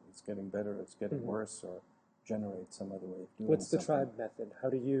 oh, it's getting better, it's getting worse, or generate some other way of doing What's the something. tribe method? How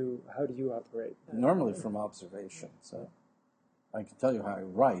do you operate? Normally from observation. So I can tell you how I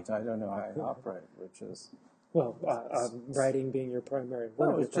write. I don't know how I operate, which is... Well, writing being your primary, one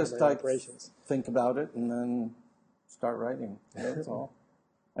of your it's primary just operations. Think about it and then start writing. That's all.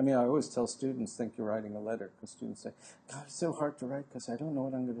 I mean, I always tell students, think you're writing a letter, because students say, God, it's so hard to write because I don't know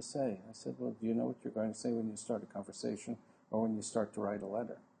what I'm going to say. I said, well, do you know what you're going to say when you start a conversation or when you start to write a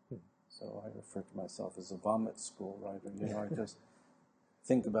letter? So I refer to myself as a vomit school writer. You know,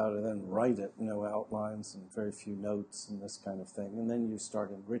 think about it, then write it, no outlines and very few notes and this kind of thing. And then you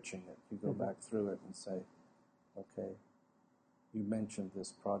start enriching it. You go back through it and say, okay, you mentioned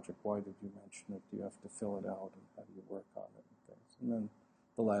this project. Why did you mention it? Do you have to fill it out? And how do you work on it? And things. And then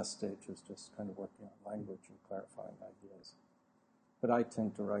the last stage is just kind of working on language and clarifying ideas. But I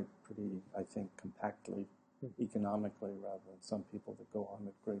tend to write pretty, I think, compactly, economically, rather than some people that go on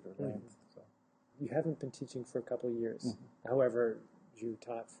at greater length. So. You haven't been teaching for a couple of years. However, you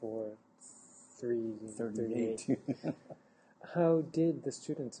taught for 38. How did the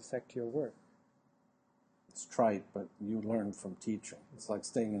students affect your work? It's trite, but you learn from teaching. It's like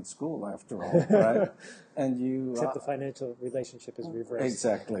staying in school, after all, right? And you except the financial relationship is reversed.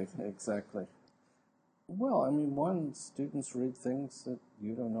 Exactly. Well, I mean, one, students read things that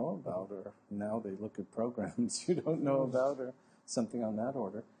you don't know about, or now they look at programs you don't know about, or something on that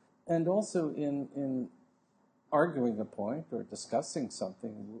order. And also in arguing a point or discussing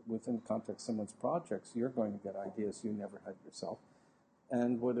something within the context of someone's projects, you're going to get ideas you never had yourself.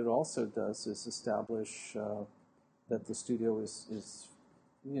 And what it also does is establish that the studio is,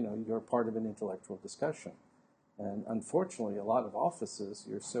 you're part of an intellectual discussion. And unfortunately, a lot of offices,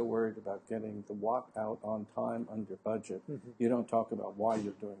 you're so worried about getting the walk out on time, under budget, you don't talk about why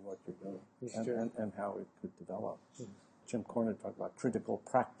you're doing what you're doing and how it could develop. Jim Cornette talked about critical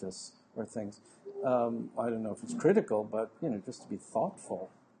practice or things. I don't know if it's critical, but, just to be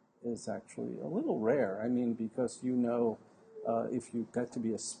thoughtful is actually a little rare. I mean, because if you get to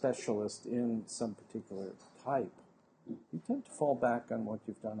be a specialist in some particular type, you tend to fall back on what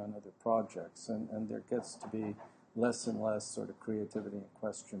you've done on other projects, and there gets to be less and less sort of creativity and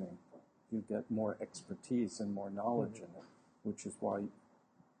questioning. You get more expertise and more knowledge in it, which is why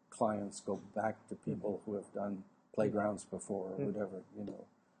clients go back to people who have done playgrounds before or whatever,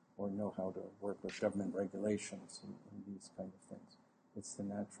 or know how to work with government regulations and these kind of things. It's the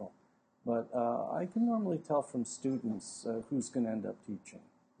natural. But I can normally tell from students who's going to end up teaching.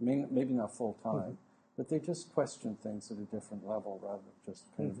 Maybe not full-time, but they just question things at a different level rather than just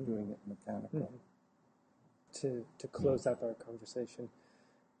kind of doing it mechanically. To close up our conversation,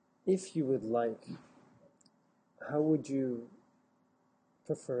 if you would like, how would you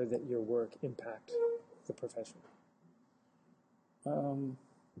prefer that your work impact the profession?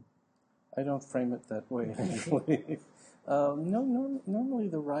 I don't frame it that way, actually. Normally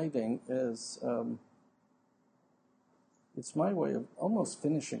the writing is, it's my way of almost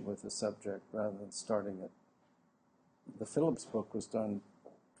finishing with a subject rather than starting it. The Phillips book was done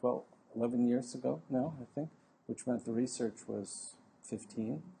 11 years ago now, I think, which meant the research was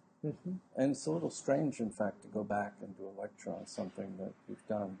 15. And it's a little strange, in fact, to go back and do a lecture on something that you've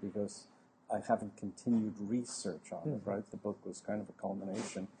done because I haven't continued research on it, right? The book was kind of a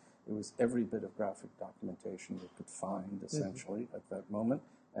culmination. It was every bit of graphic documentation you could find, essentially, at that moment,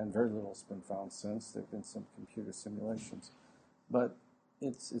 and very little's been found since. There have been some computer simulations. But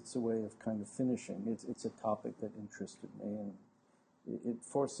it's a way of kind of finishing. It's a topic that interested me, and it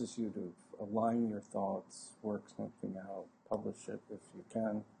forces you to align your thoughts, work something out, publish it if you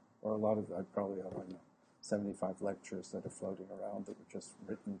can, or I probably have, 75 lectures that are floating around that were just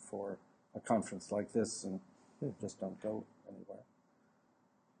written for a conference like this and just don't go anywhere.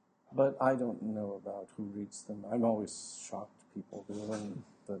 But I don't know about who reads them. I'm always shocked people do them,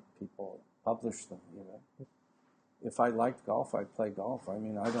 that people publish them, If I liked golf, I'd play golf. I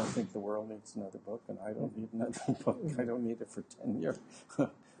mean, I don't think the world needs another book, and I don't need another book. I don't need it for tenure.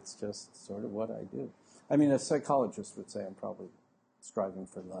 It's just sort of what I do. I mean, a psychologist would say I'm probably striving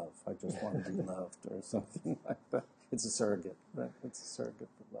for love. I just want to be loved or something like that. It's a surrogate, right? It's a surrogate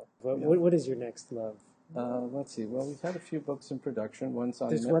for love. What is your next love? Let's see. Well, we've had a few books in production. One's on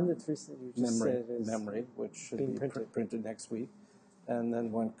There's one that's recently you just said is Memory, which should be printed next week. And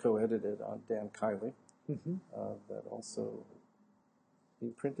then one co-edited on Dan Kiley that also he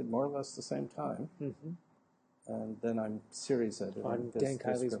printed more or less the same time. And then I'm series editing. On Dan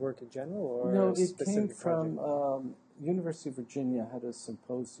Kiley's work in general? Or no, it came from University of Virginia had a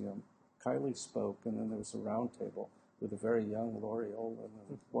symposium. Kiley spoke, and then there was a round table with a very young Laurie Olin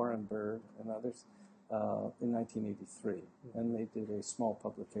and Warren Bird and others in 1983. And they did a small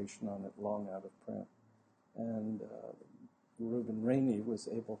publication on it, long out of print. And Reuben Rainey was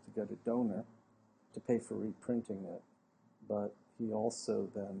able to get a donor to pay for reprinting it. But he also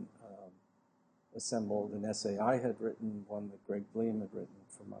then assembled an essay I had written, one that Greg Bleem had written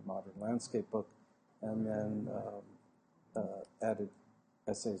for my modern landscape book, and then added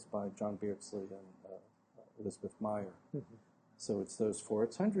essays by John Beardsley and Elizabeth Meyer. So it's those four.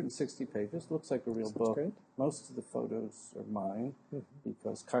 It's 160 pages. Looks like a real book. Great. Most of the photos are mine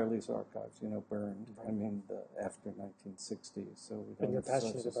because Kylie's archives, burned. I mean, after 1960. So we don't And you're have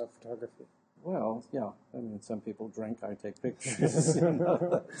passionate sources. about photography. Well, yeah. I mean, some people drink. I take pictures.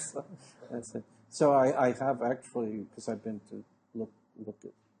 That's it. So I have actually, because I've been to look at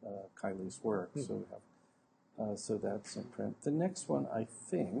Kylie's work. So we have. So that's in print. The next one, I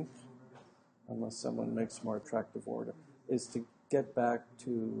think, unless someone makes more attractive order, is to get back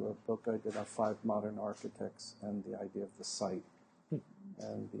to a book I did on 5 modern architects and the idea of the site.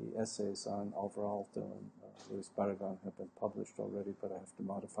 And the essays on Alvar Aalto and Luis Barragan have been published already, but I have to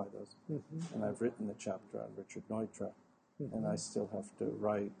modify those. And I've written the chapter on Richard Neutra, and I still have to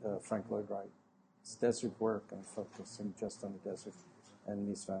write Frank Lloyd Wright. It's desert work. I'm focusing just on the desert and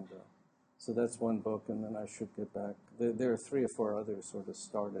Mies van der Rohe. So that's one book, and then I should get back. There are 3 or 4 others sort of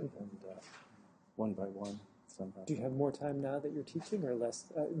started, and one by one. Somehow. Do you have more time now that you're teaching, or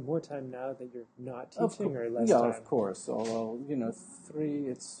less? More time now that you're not teaching, or less yeah, time? of course. Although 3,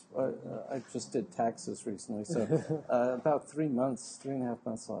 it's I just did taxes recently, so about 3.5 months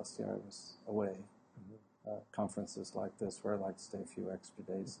last year I was away. Conferences like this where I like to stay a few extra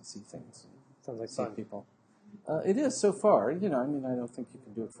days and see things. Sounds like see fun. people. It is so far. I mean, I don't think you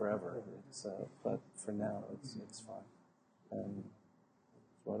can do it forever. But for now, it's fine. And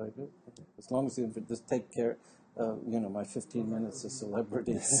what I do. As long as you just take care, my 15 minutes of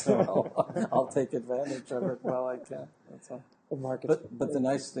celebrity, so I'll take advantage of it while I can. That's all. Well, Mark, But the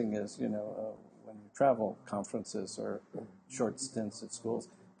nice thing is, when you travel conferences or short stints at schools,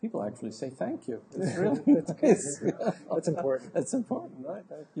 people actually say thank you. It's really nice. That's important. It's important, right?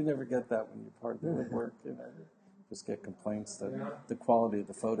 You never get that when you partner with work, Just get complaints that the quality of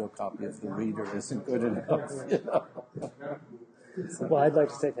the photocopy of the reader isn't good enough, Well, I'd like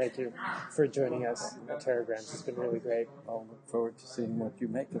to say thank you for joining us at Teragrams. It's been really great. I'll look forward to seeing what you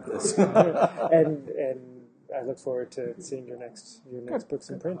make of this. and I look forward to seeing your next books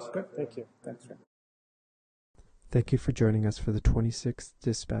in print. Good. Thank you. Thanks, Rick. Thank you for joining us for the 26th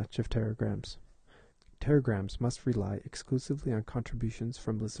dispatch of Teragrams. Teragrams must rely exclusively on contributions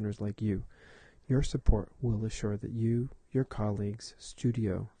from listeners like you. Your support will assure that you, your colleagues,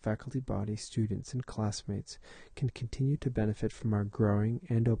 studio, faculty body, students, and classmates can continue to benefit from our growing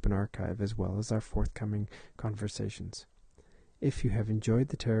and open archive as well as our forthcoming conversations. If you have enjoyed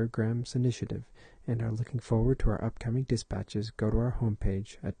the Teragrams initiative and are looking forward to our upcoming dispatches, go to our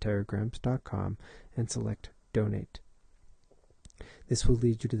homepage at teragrams.com and select Donate. This will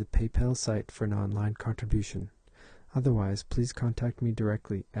lead you to the PayPal site for an online contribution. Otherwise, please contact me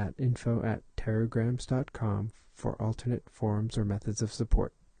directly at info@teragrams.com for alternate forms or methods of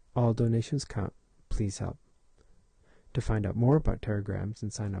support. All donations count. Please help. To find out more about Teragrams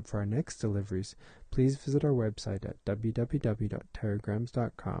and sign up for our next deliveries, please visit our website at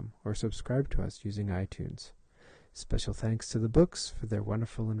www.teragrams.com or subscribe to us using iTunes. Special thanks to the Books for their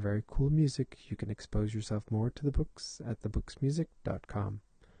wonderful and very cool music. You can expose yourself more to the Books at thebooksmusic.com.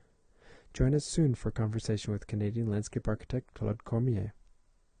 Join us soon for a conversation with Canadian landscape architect Claude Cormier.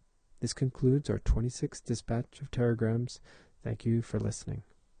 This concludes our 26th dispatch of Teragrams. Thank you for listening.